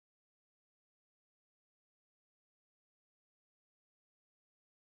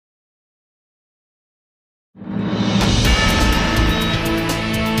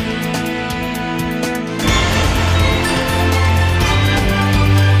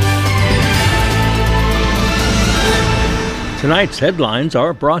Tonight's headlines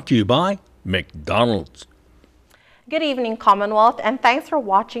are brought to you by McDonald's. Good evening, Commonwealth, and thanks for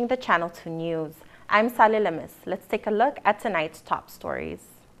watching the Channel 2 News. I'm Sally Lemis. Let's take a look at tonight's top stories.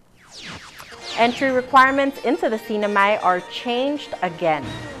 Entry requirements into the CNMI are changed again.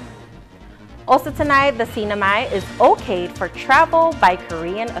 Also tonight, the CNMI is okayed for travel by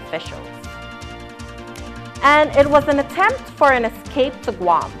Korean officials. And it was an attempt for an escape to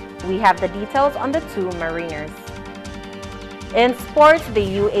Guam. We have the details on the two mariners. In sports, the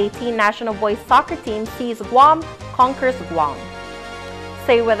U18 national boys soccer team sees Guam conquers Guam.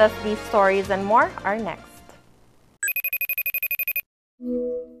 Stay with us, these stories and more are next.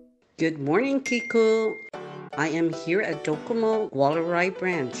 Good morning, Kiko. I am here at Docomo Wallarai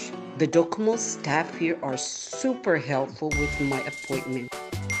branch. The Docomo staff here are super helpful with my appointment.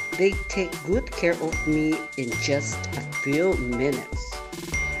 They take good care of me in just a few minutes.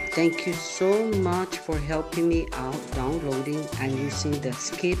 Thank you so much for helping me out downloading and using the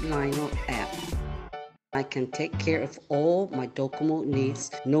Skip Lino app. I can take care of all my Docomo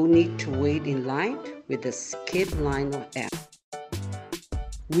needs. No need to wait in line with the Skip Lino app.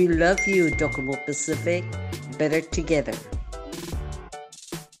 We love you, Docomo Pacific. Better together.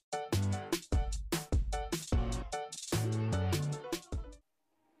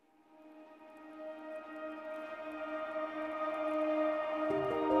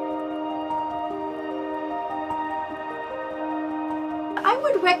 I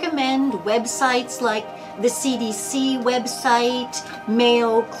would recommend websites like the CDC website,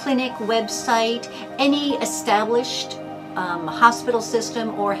 Mayo Clinic website, any established hospital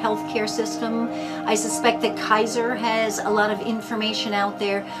system or healthcare system. I suspect that Kaiser has a lot of information out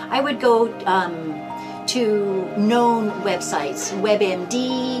there. I would go to known websites,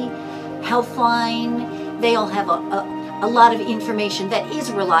 WebMD, Healthline. They all have a lot of information that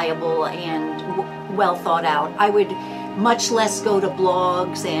is reliable and well thought out. I would much less go to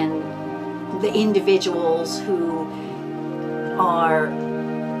blogs and the individuals who are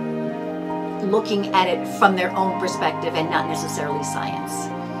looking at it from their own perspective and not necessarily science.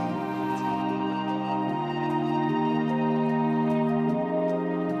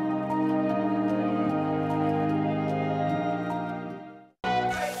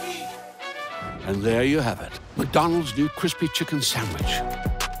 And there you have it, McDonald's new crispy chicken sandwich.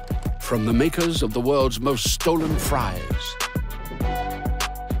 From the makers of the world's most stolen fries.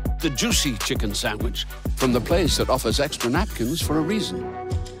 The juicy chicken sandwich from the place that offers extra napkins for a reason.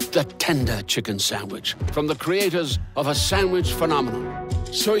 The tender chicken sandwich from the creators of a sandwich phenomenon.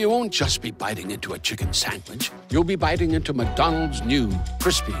 So you won't just be biting into a chicken sandwich, you'll be biting into McDonald's new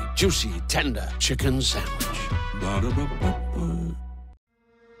crispy, juicy, tender chicken sandwich. Ba-da-ba-ba-ba.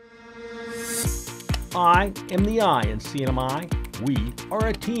 I am the I in CNMI. We are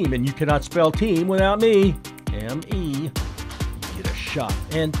a team, and you cannot spell team without me. M-E. Get a shot,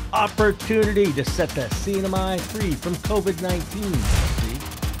 an opportunity to set the CNMI free from COVID-19. See?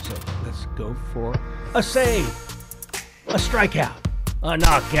 So let's go for a save, a strikeout, a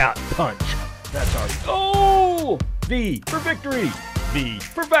knockout punch. That's our goal. V for victory. V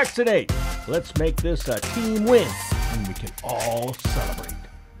for vaccinate. Let's make this a team win, and we can all celebrate.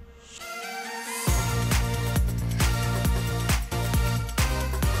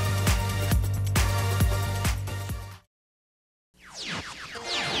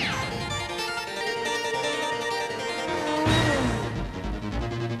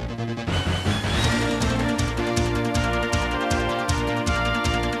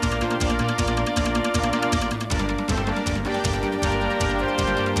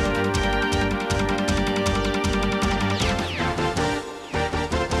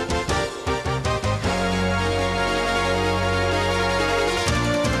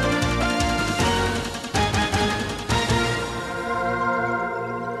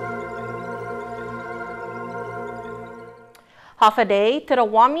 Half a day to the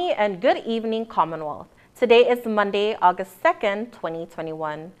WAMI and good evening, Commonwealth. Today is Monday, August 2nd,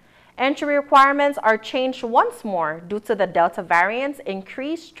 2021. Entry requirements are changed once more due to the Delta variant's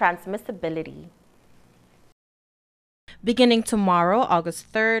increased transmissibility. Beginning tomorrow,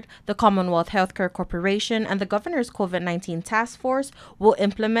 August 3rd, the Commonwealth Healthcare Corporation and the Governor's COVID-19 Task Force will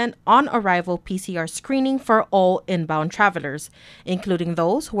implement on-arrival PCR screening for all inbound travelers, including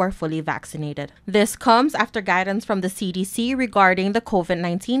those who are fully vaccinated. This comes after guidance from the CDC regarding the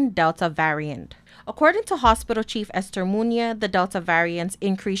COVID-19 Delta variant. According to Hospital Chief Esther Munya, the Delta variant's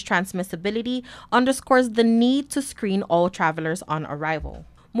increased transmissibility underscores the need to screen all travelers on arrival.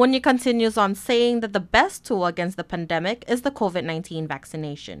 Munya continues on saying that the best tool against the pandemic is the COVID-19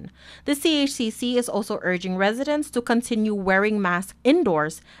 vaccination. The CHCC is also urging residents to continue wearing masks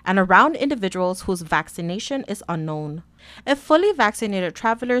indoors and around individuals whose vaccination is unknown. If fully vaccinated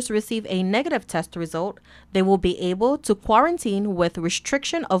travelers receive a negative test result, they will be able to quarantine with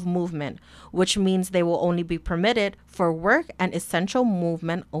restriction of movement, which means they will only be permitted for work and essential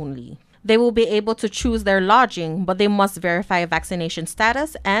movement only. They will be able to choose their lodging, but they must verify vaccination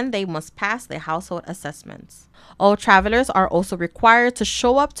status and they must pass the household assessments. All travelers are also required to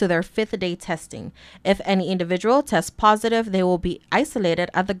show up to their 5th day testing. If any individual tests positive, they will be isolated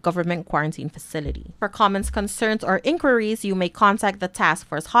at the government quarantine facility. For comments, concerns, or inquiries, you may contact the task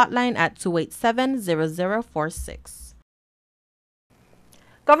force hotline at 287-0046.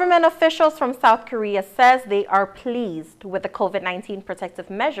 Government officials from South Korea says they are pleased with the COVID-19 protective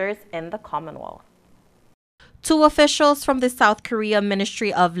measures in the Commonwealth. 2 officials from the South Korea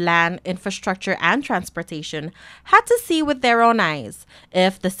Ministry of Land, Infrastructure and Transportation had to see with their own eyes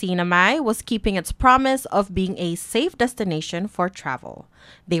if the CNMI was keeping its promise of being a safe destination for travel.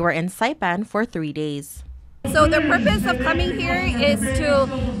 They were in Saipan for 3 days. So the purpose of coming here is to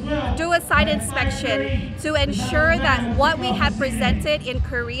do a site inspection to ensure that what we have presented in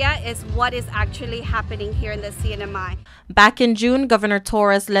Korea is what is actually happening here in the CNMI. Back in June, Governor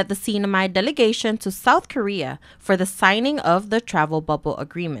Torres led the CNMI delegation to South Korea for the signing of the travel bubble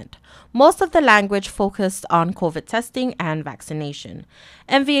agreement. Most of the language focused on COVID testing and vaccination.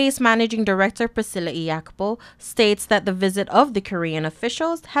 MVA's Managing Director Priscilla Iacpo states that the visit of the Korean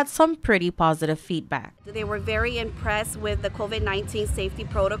officials had some pretty positive feedback. They were very impressed with the COVID-19 safety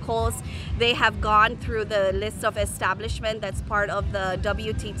protocols. They have gone through the list of establishment that's part of the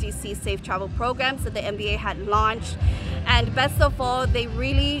WTTC Safe Travel programs that the MVA had launched. And best of all, they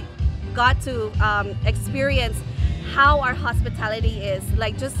really got to experience how our hospitality is.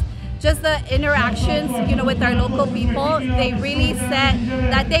 Like just the interactions, with our local people. They really said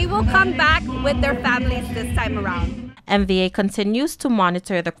that they will come back with their families this time around. MVA continues to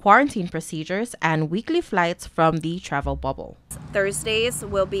monitor the quarantine procedures and weekly flights from the travel bubble. Thursdays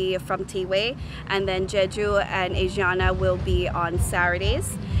will be from Tiway, and then Jeju and Asiana will be on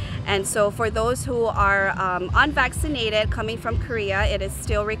Saturdays. And so for those who are unvaccinated coming from Korea, it is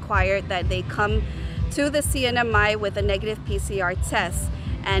still required that they come to the CNMI with a negative PCR test.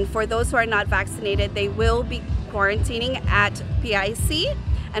 And for those who are not vaccinated, they will be quarantining at PIC.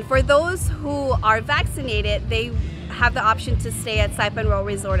 And for those who are vaccinated, they have the option to stay at Saipan Royal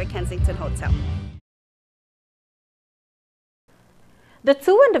Resort at Kensington Hotel. The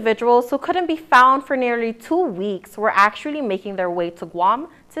 2 individuals who couldn't be found for nearly 2 weeks were actually making their way to Guam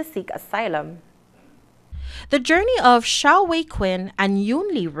to seek asylum. The journey of Xiao Wei Quinn and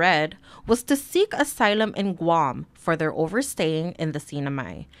Yoon Lee Red was to seek asylum in Guam for their overstaying in the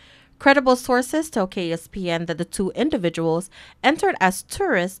CNMI. Credible sources tell KSPN that the 2 individuals entered as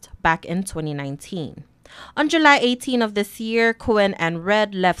tourists back in 2019. On July 18 of this year, Quinn and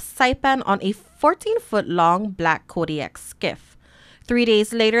Red left Saipan on a 14-foot-long black Kodiak skiff. 3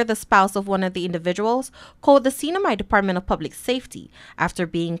 days later, the spouse of one of the individuals called the CNMI Department of Public Safety after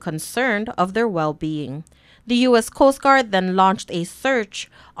being concerned of their well-being. The U.S. Coast Guard then launched a search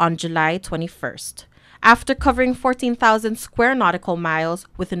on July 21st. After covering 14,000 square nautical miles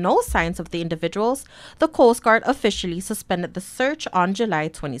with no signs of the individuals, the Coast Guard officially suspended the search on July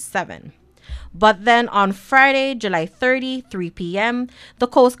 27. But then on Friday, July 30, 3 p.m., the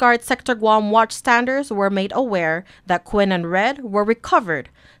Coast Guard Sector Guam watchstanders were made aware that Quinn and Red were recovered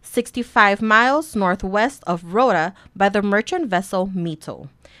 65 miles northwest of Rota by the merchant vessel Mito.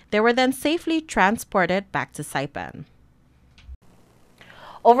 They were then safely transported back to Saipan.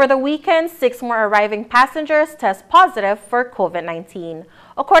 Over the weekend, 6 more arriving passengers test positive for COVID-19.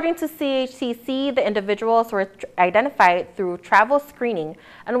 According to CHCC, the individuals were identified through travel screening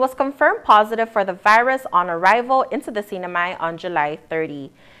and was confirmed positive for the virus on arrival into the CNMI on July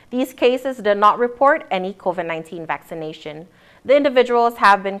 30. These cases did not report any COVID-19 vaccination. The individuals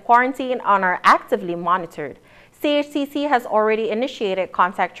have been quarantined and are actively monitored. CHCC has already initiated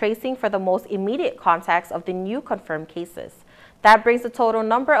contact tracing for the most immediate contacts of the new confirmed cases. That brings the total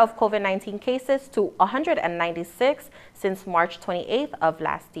number of COVID-19 cases to 196 since March 28th of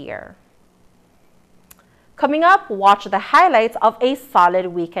last year. Coming up, watch the highlights of a solid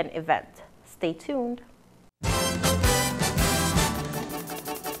weekend event. Stay tuned.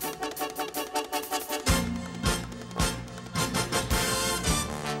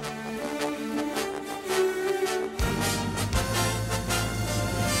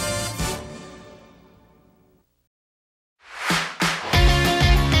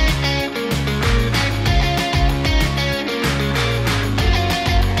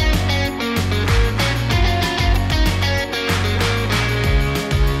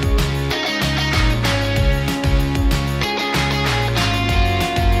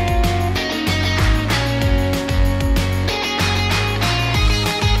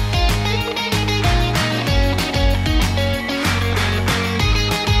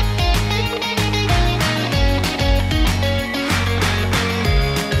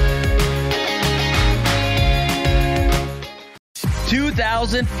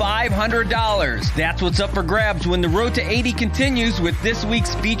 $1,500. That's what's up for grabs when the Road to 80 continues with this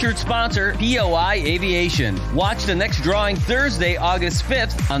week's featured sponsor, POI Aviation. Watch the next drawing Thursday, August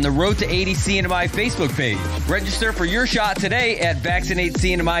 5th on the Road to 80 CNMI Facebook page. Register for your shot today at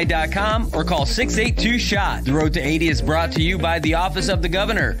vaccinatecnmi.com or call 682-SHOT. The Road to 80 is brought to you by the Office of the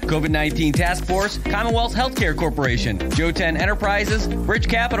Governor, COVID-19 Task Force, Commonwealth Healthcare Corporation, Joe 10 Enterprises, Bridge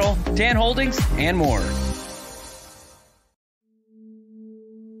Capital, TAN Holdings, and more.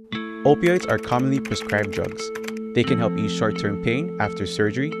 Opioids are commonly prescribed drugs. They can help ease short-term pain after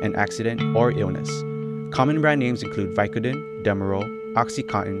surgery, an accident, or illness. Common brand names include Vicodin, Demerol,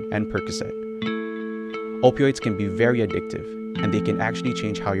 OxyContin, and Percocet. Opioids can be very addictive, and they can actually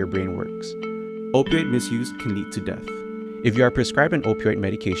change how your brain works. Opioid misuse can lead to death. If you are prescribed an opioid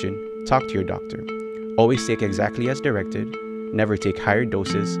medication, talk to your doctor. Always take exactly as directed, never take higher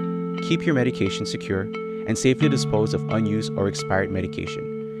doses, keep your medication secure, and safely dispose of unused or expired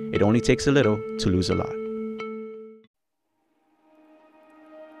medication. It only takes a little to lose a lot.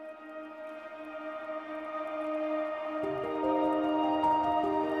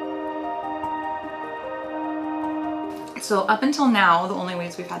 So up until now, the only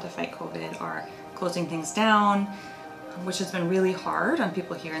ways we've had to fight COVID are closing things down, which has been really hard on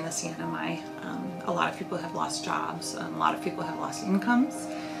people here in the CNMI. A lot of people have lost jobs, a lot of people have lost incomes.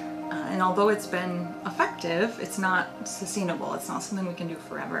 And although it's been effective, it's not sustainable. It's not something we can do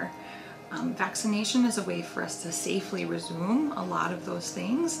forever. Vaccination is a way for us to safely resume a lot of those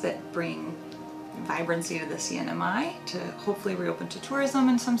things that bring vibrancy to the CNMI, to hopefully reopen to tourism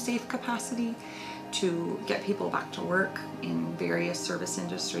in some safe capacity, to get people back to work in various service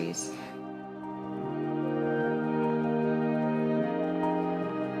industries.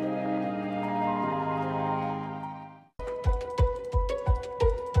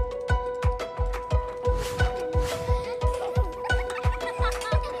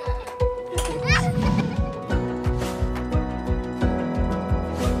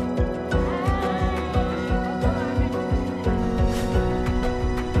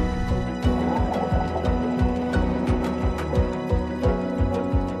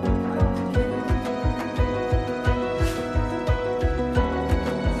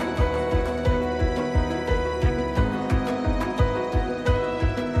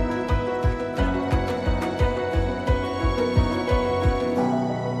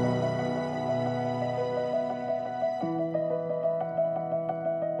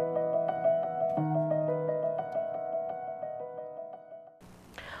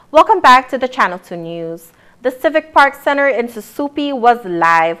 Welcome back to the Channel 2 News. The Civic Park Center in Susupi was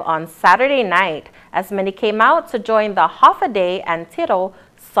live on Saturday night as many came out to join the Hoffa and Tiro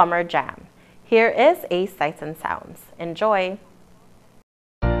Summer Jam. Here is a Sights and Sounds. Enjoy.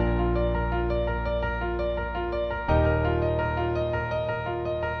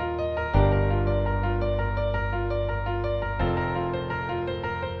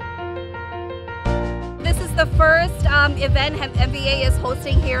 The first event MVA is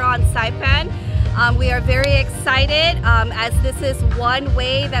hosting here on Saipan. We are very excited as this is one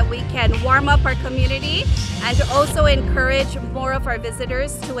way that we can warm up our community and to also encourage more of our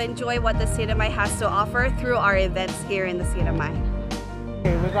visitors to enjoy what the CNMI has to offer through our events here in the CNMI.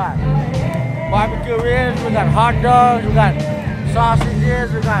 We got barbecue ribs, we got hot dogs, we got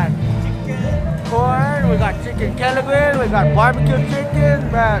sausages, we got corn, we got chicken kelagrin, we got barbecue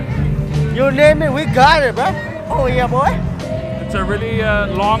chicken, man. You name it, we got it, bro. Oh yeah, boy. It's a really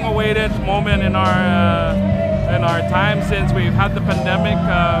long-awaited moment in our time since we've had the pandemic.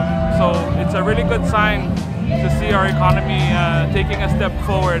 So it's a really good sign to see our economy taking a step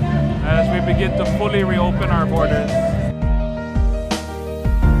forward as we begin to fully reopen our borders.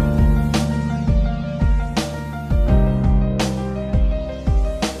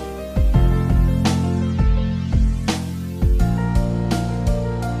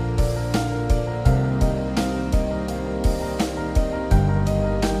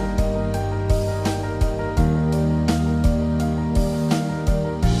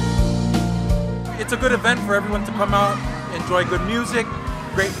 It's a good event for everyone to come out, enjoy good music,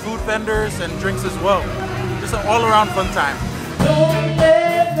 great food vendors and drinks as well. Just an all-around fun time. Don't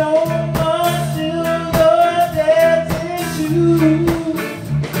let no one steal the dancing shoes.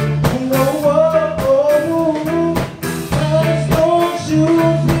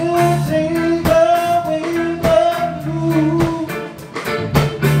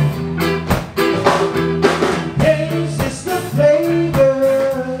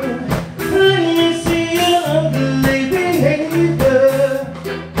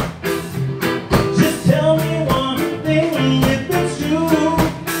 Just tell me one thing if it's true.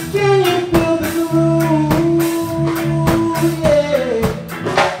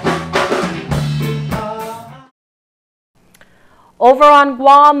 Over on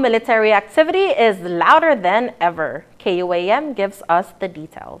Guam, military activity is louder than ever. KUAM gives us the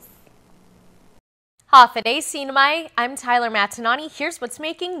details. Half a day, CNMI. I'm Tyler Matanani. Here's what's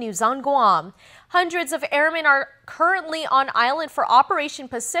making news on Guam. Hundreds of airmen are currently on island for Operation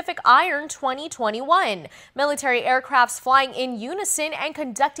Pacific Iron 2021. Military aircrafts flying in unison and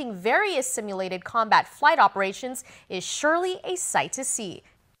conducting various simulated combat flight operations is surely a sight to see.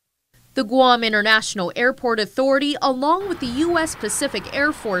 The Guam International Airport Authority, along with the U.S. Pacific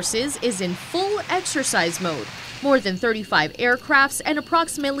Air Forces, is in full exercise mode. More than 35 aircrafts and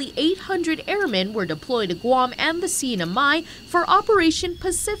approximately 800 airmen were deployed to Guam and the CNMI for Operation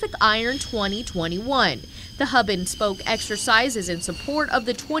Pacific Iron 2021. The hub-and-spoke exercise is in support of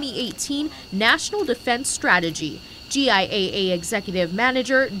the 2018 National Defense Strategy. GIAA Executive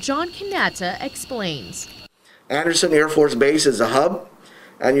Manager John Kanata explains. Anderson Air Force Base is a hub,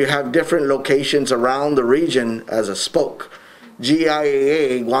 and you have different locations around the region as a spoke.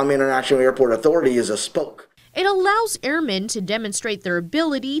 GIAA, Guam International Airport Authority, is a spoke. It allows airmen to demonstrate their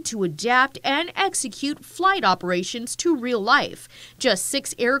ability to adapt and execute flight operations to real life. Just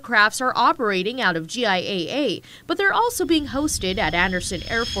 6 aircrafts are operating out of GIAA, but they're also being hosted at Anderson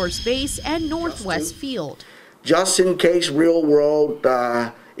Air Force Base and Northwest Field. Just in case real-world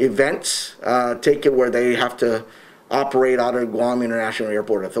events take it where they have to operate out of Guam International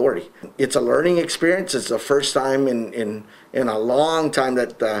Airport Authority. It's a learning experience. It's the first time in a long time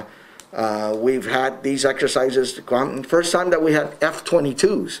that we've had these exercises to Guam. First time that we had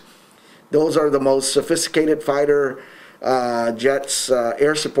F-22s. Those are the most sophisticated fighter jets,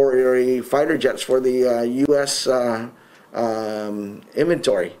 air support area fighter jets for the U.S.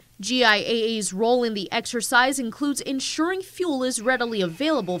 Inventory. GIAA's role in the exercise includes ensuring fuel is readily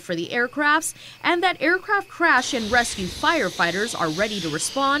available for the aircrafts and that aircraft crash and rescue firefighters are ready to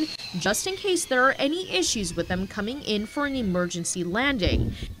respond just in case there are any issues with them coming in for an emergency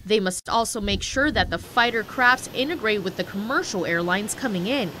landing. They must also make sure that the fighter crafts integrate with the commercial airlines coming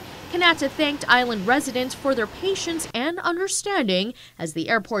in. Kanata thanked island residents for their patience and understanding as the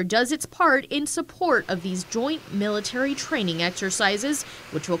airport does its part in support of these joint military training exercises,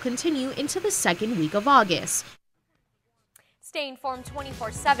 which will continue into the second week of August. Stay informed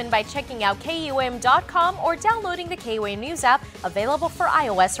 24/7 by checking out KUAM.com or downloading the KUAM News app, available for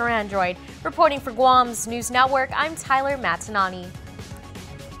iOS or Android. Reporting for Guam's News Network, I'm Tyler Matanani.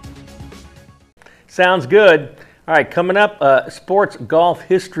 Sounds good. All right, coming up, sports golf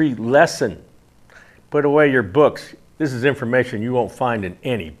history lesson. Put away your books. This is information you won't find in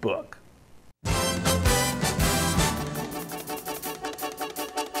any book.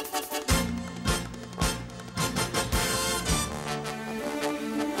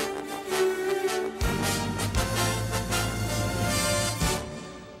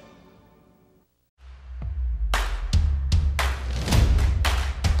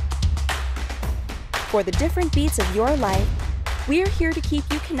 For the different beats of your life, we're here to keep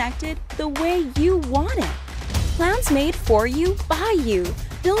you connected the way you want it. Plans made for you, by you.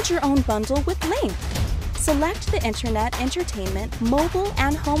 Build your own bundle with Link. Select the internet, entertainment, mobile,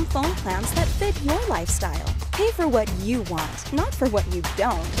 and home phone plans that fit your lifestyle. Pay for what you want, not for what you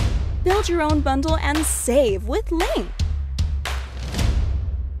don't. Build your own bundle and save with Link.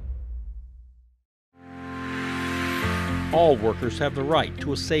 All workers have the right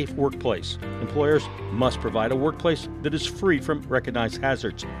to a safe workplace. Employers must provide a workplace that is free from recognized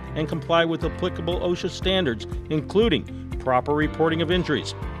hazards and comply with applicable OSHA standards, including proper reporting of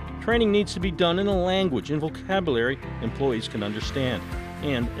injuries. Training needs to be done in a language and vocabulary employees can understand,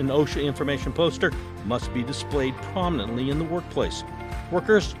 and an OSHA information poster must be displayed prominently in the workplace.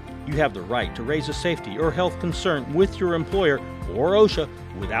 Workers, you have the right to raise a safety or health concern with your employer or OSHA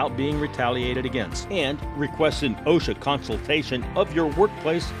without being retaliated against, and request an OSHA consultation of your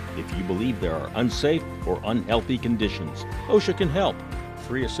workplace if you believe there are unsafe or unhealthy conditions. OSHA can help.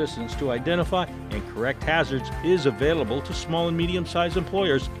 Free assistance to identify and correct hazards is available to small and medium-sized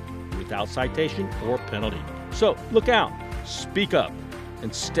employers without citation or penalty. So look out, speak up,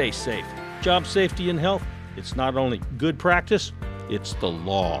 and stay safe. Job safety and health, it's not only good practice, it's the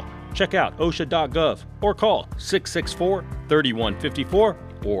law. Check out OSHA.gov or call 664-3154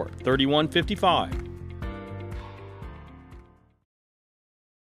 or 3155.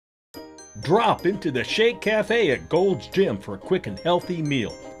 Drop into the Shake Cafe at Gold's Gym for a quick and healthy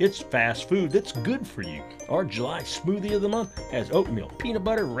meal. It's fast food that's good for you. Our July smoothie of the month has oatmeal, peanut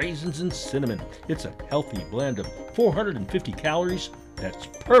butter, raisins, and cinnamon. It's a healthy blend of 450 calories that's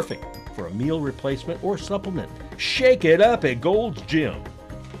perfect for a meal replacement or supplement. Shake it up at Gold's Gym.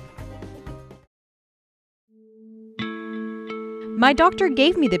 My doctor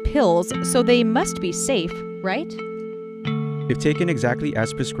gave me the pills, so they must be safe, right? If taken exactly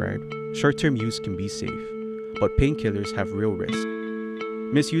as prescribed, short-term use can be safe, but painkillers have real risk.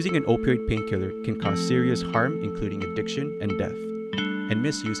 Misusing an opioid painkiller can cause serious harm, including addiction and death, and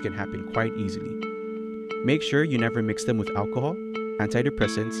misuse can happen quite easily. Make sure you never mix them with alcohol,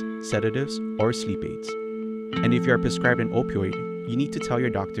 antidepressants, sedatives, or sleep aids. And if you are prescribed an opioid, you need to tell your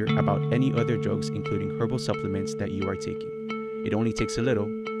doctor about any other drugs, including herbal supplements that you are taking. It only takes a little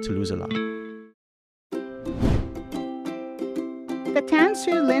to lose a lot. The Tan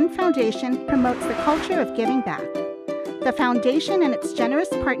Su Lin Foundation promotes the culture of giving back. The foundation and its generous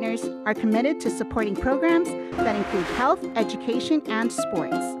partners are committed to supporting programs that include health, education, and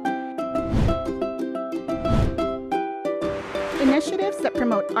sports. Initiatives that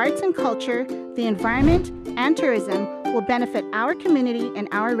promote arts and culture, the environment, and tourism will benefit our community and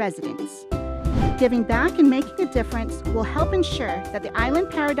our residents. Giving back and making a difference will help ensure that the island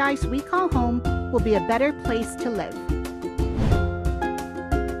paradise we call home will be a better place to live.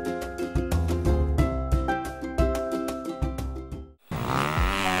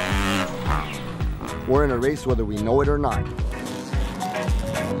 We're in a race whether we know it or not.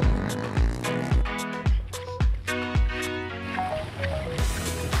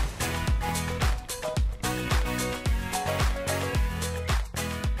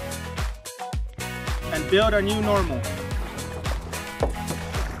 And build our new normal.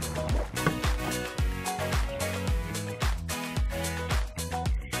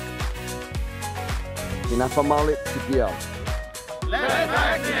 Inafamali CPL. Let's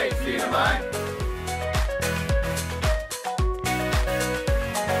vaccinate, CNMI.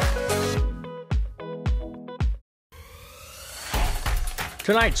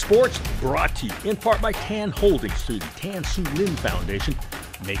 Tonight's sports brought to you in part by Tan Holdings through the Tan Su Lin Foundation,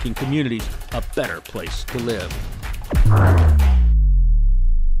 making communities a better place to live.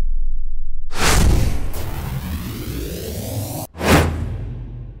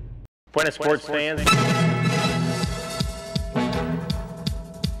 Buenas sports fans.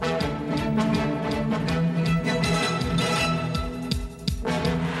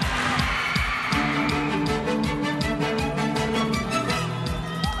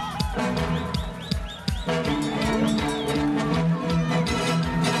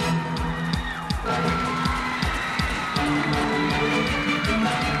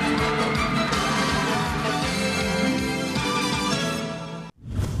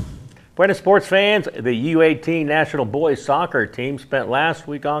 Buenas sports fans, the U18 national boys soccer team spent last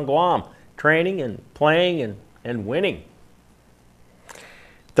week on Guam, training and playing and winning.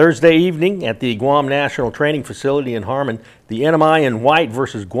 Thursday evening at the Guam National Training Facility in Harmon, the NMI in white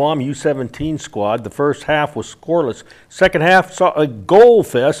versus Guam U17 squad. The first half was scoreless. Second half saw a goal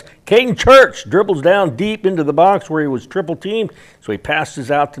fest. Caden Church dribbles down deep into the box where he was triple teamed, so he passes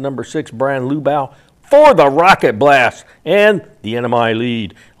out to number 6 Brian Lubau for the rocket blast and the NMI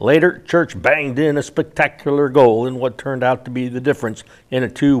lead. Later, Church banged in a spectacular goal in what turned out to be the difference in a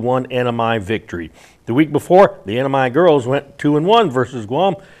 2-1 NMI victory. The week before, the NMI girls went 2-1 versus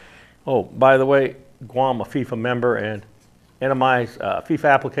Guam. Oh, by the way, Guam a FIFA member and NMI's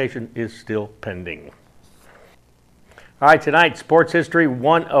FIFA application is still pending. All right, tonight, Sports History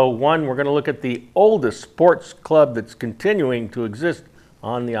 101. We're going to look at the oldest sports club that's continuing to exist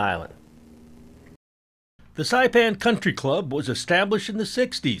on the island. The Saipan Country Club was established in the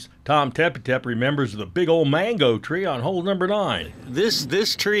 60s. Tom Tepetep remembers the big old mango tree on hole number 9.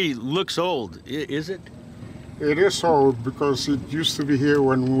 This tree looks old, is it? It is old because it used to be here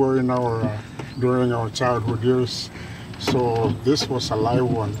when we were in our during our childhood years. So this was a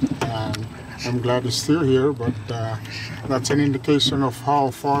live one, and I'm glad it's still here, but that's an indication of how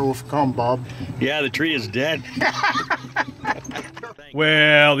far we've come, Bob. Yeah, the tree is dead.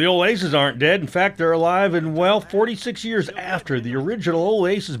 Well, the Old Aces aren't dead. In fact, they're alive and well 46 years after the original Old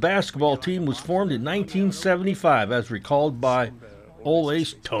Aces basketball team was formed in 1975, as recalled by Old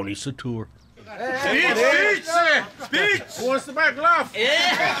Ace Tony Satur. Speech! Who wants the back left?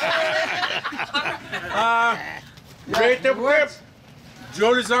 Great tip.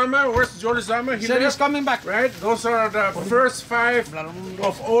 Jolie Zama, where's Jolie Zama? He's coming back. Right? Those are the first 5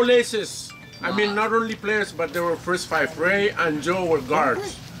 of Old Aces. I mean, not only players, but they were first 5. Ray and Joe were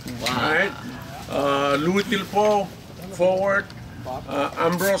guards. Right? Louis Tilpo, forward.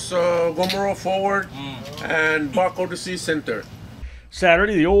 Ambrose Gomoro, forward. And Buck Odyssey, center.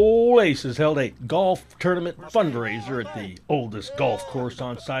 Saturday, the Old Aces held a golf tournament fundraiser at the oldest golf course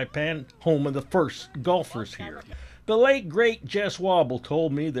on Saipan, home of the first golfers here. The late, great Jess Wobble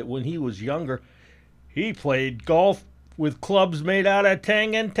told me that when he was younger, he played golf with clubs made out of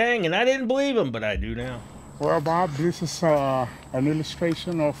tang, and I didn't believe him, but I do now. Well, Bob, this is an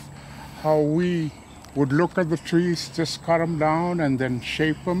illustration of how we would look at the trees, just cut them down and then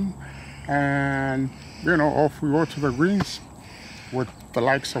shape them. And, you know, off we go to the greens with the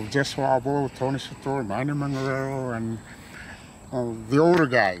likes of Jess Wabo, Tony Sator, Manny Manguero, and the older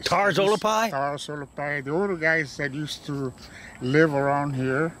guys. Tars Olapai? Tars Olapai. The older guys that used to live around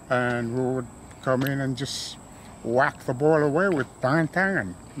here, and we would come in and just whack the ball away with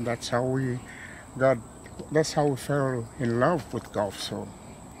tangan. That's how we fell in love with golf. So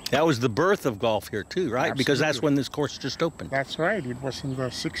that was the birth of golf here too, right? Absolutely. Because that's when this course just opened. That's right. It was in the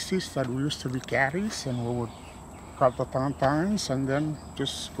 60s that we used to be caddies, and we would cut the tantangans and then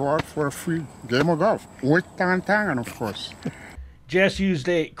just go out for a free game of golf with tangan, of course. Jess used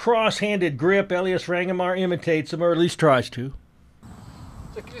a cross-handed grip. Elias Rangamar imitates him, or at least tries to.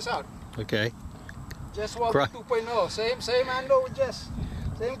 Check this out. Okay. Jess Wobble 2.0. Same handle with Jess.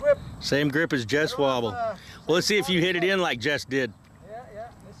 Same grip. Same grip as Jess Wobble. Well, let's see if you hit it in like Jess did. Yeah.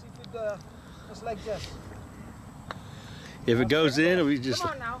 Let's see if it just like Jess. If it goes in, we just.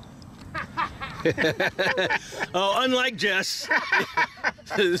 Come on now. Oh, unlike Jess.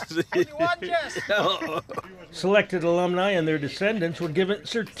 Only one Jess. Selected alumni and their descendants were given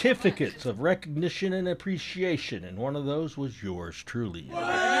certificates of recognition and appreciation, and one of those was yours truly. You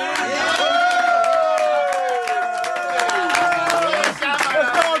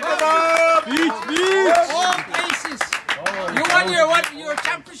won your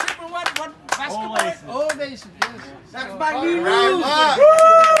championship or what? What basketball? All aces. Yes. That's my new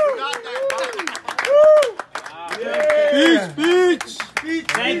Speech.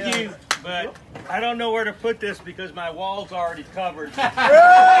 Thank you, but I don't know where to put this because my wall's already covered. But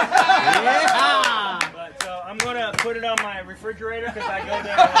so I'm gonna put it on my refrigerator because I go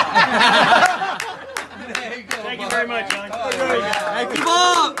there. There you go. Thank you very much, John. Thank you,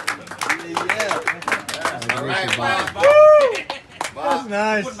 Bob. All right, Bob. That's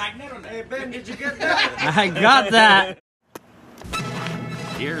nice. Hey, Ben, did you get that? I got that.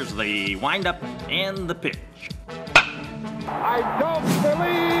 Here's the windup and the pitch. I don't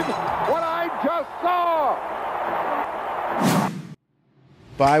believe what I just saw.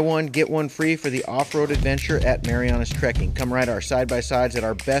 Buy one, get one free for the off-road adventure at Marianas Trekking. Come ride our side-by-sides at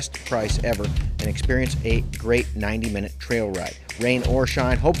our best price ever and experience a great 90-minute trail ride. Rain or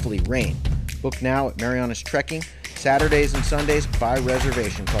shine, hopefully rain. Book now at Marianas Trekking. Saturdays and Sundays by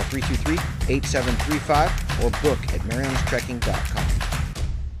reservation. Call 323-8735 or book at marianastrekking.com.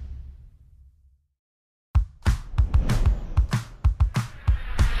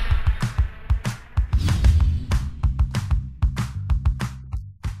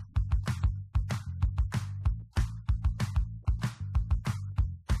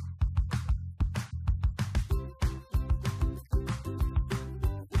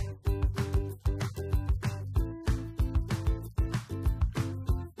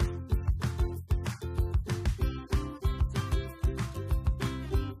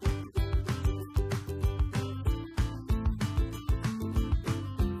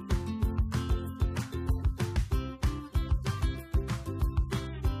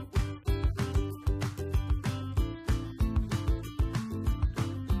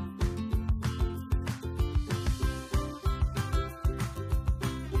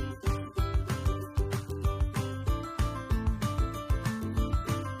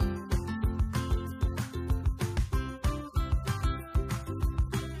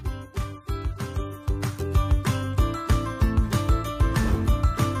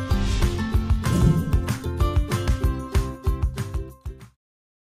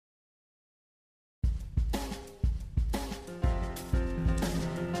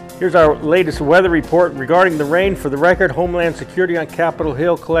 Here's our latest weather report regarding the rain. For the record, Homeland Security on Capitol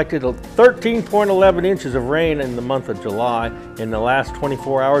Hill collected 13.11 inches of rain in the month of July. In the last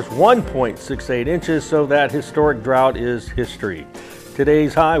 24 hours, 1.68 inches, so that historic drought is history.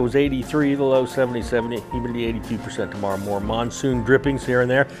 Today's high was 83, the low 77, humidity 82% tomorrow. More monsoon drippings here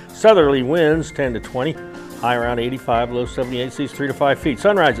and there. Southerly winds 10 to 20, high around 85, low 78, seas 3 to 5 feet.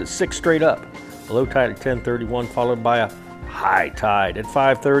 Sunrise at 6 straight up. A low tide at 10:31, followed by a high tide at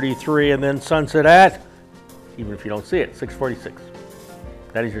 5:33, and then sunset at, even if you don't see it, 6:46.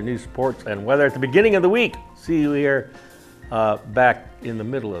 That is your news, sports, and weather at the beginning of the week. See you here back in the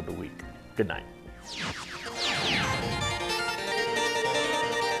middle of the week. Good night.